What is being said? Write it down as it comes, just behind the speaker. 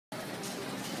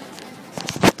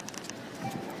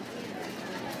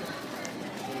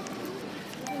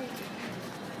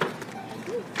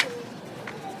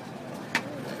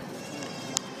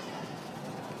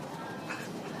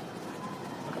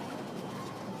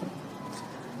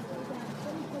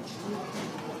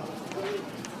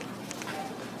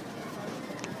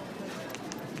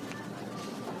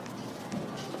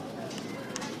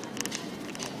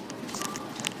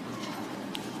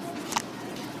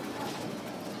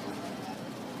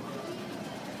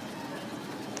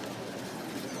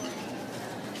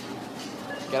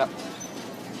Get up.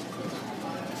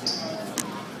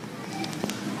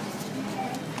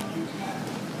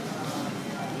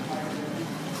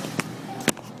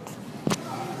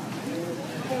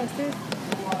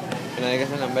 Que nadie que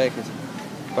se lambe, que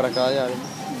por acá ya.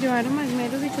 Llevaron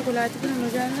marshmallows y chocolate, pero no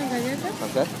llevaron las galletas.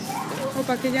 ¿Para qué? ¿O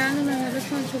para qué llevan los marshmallows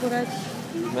con chocolate?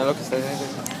 Mira lo que está diciendo.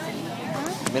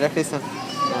 Mira, Cristian.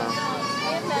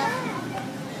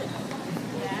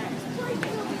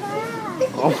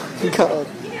 Oh my god.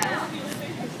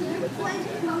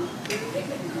 No.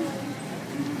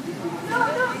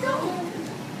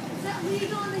 Is that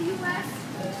legal in the U.S.?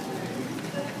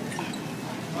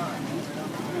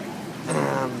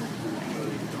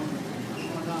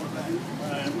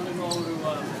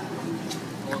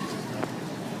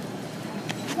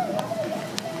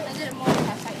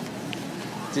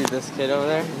 Dude, this kid over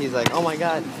there, he's like, oh my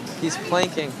god, he's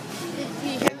planking.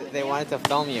 They wanted to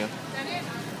film you,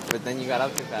 but then you got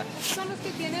up too fast. ¿Son los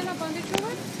que tienen la pan de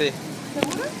sugar? Sí.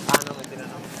 ¿Seguro? Ah, no, mentira,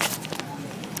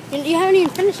 no. You haven't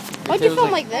even finished. Why'd you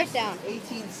film like this down?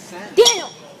 18 cents. Daniel!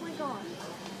 Oh my god.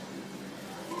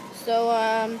 So,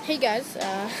 hey guys,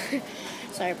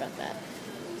 sorry about that.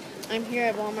 I'm here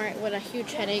at Walmart with a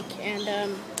huge headache,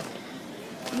 and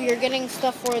we are getting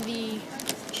stuff for the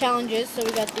challenges. So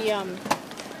we got the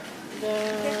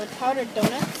powdered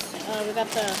donuts. We got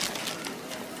the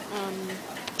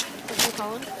what's it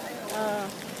called?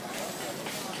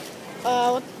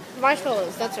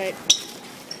 Marshmallows. That's right,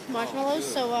 marshmallows.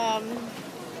 So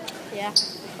yeah,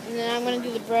 and then I'm gonna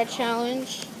do the bread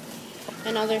challenge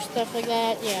and other stuff like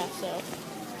that. Yeah. So.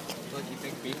 Look, you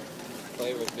think beef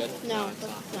flavor is good? No.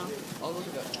 Oh, look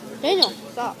at that. Daniel,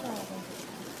 stop.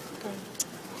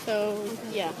 So,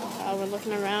 yeah, we're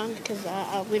looking around because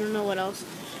we don't know what else,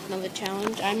 another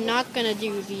challenge. I'm not going to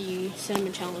do the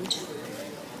cinnamon challenge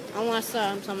unless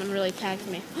someone really tags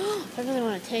me. I really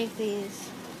want to take these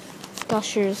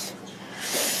gushers.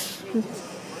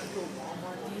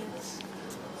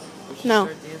 No.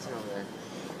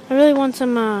 I really want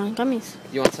some gummies.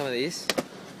 You want some of these?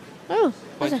 Oh,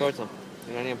 Point towards them.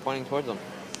 You're not even pointing towards them.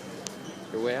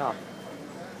 You're way off.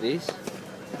 These?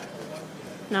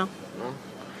 No. No?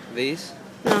 These?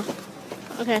 No.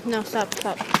 Okay, no, stop.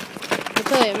 I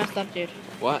totally messed up, dude.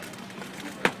 What?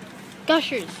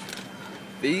 Gushers.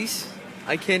 These?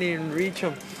 I can't even reach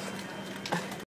them.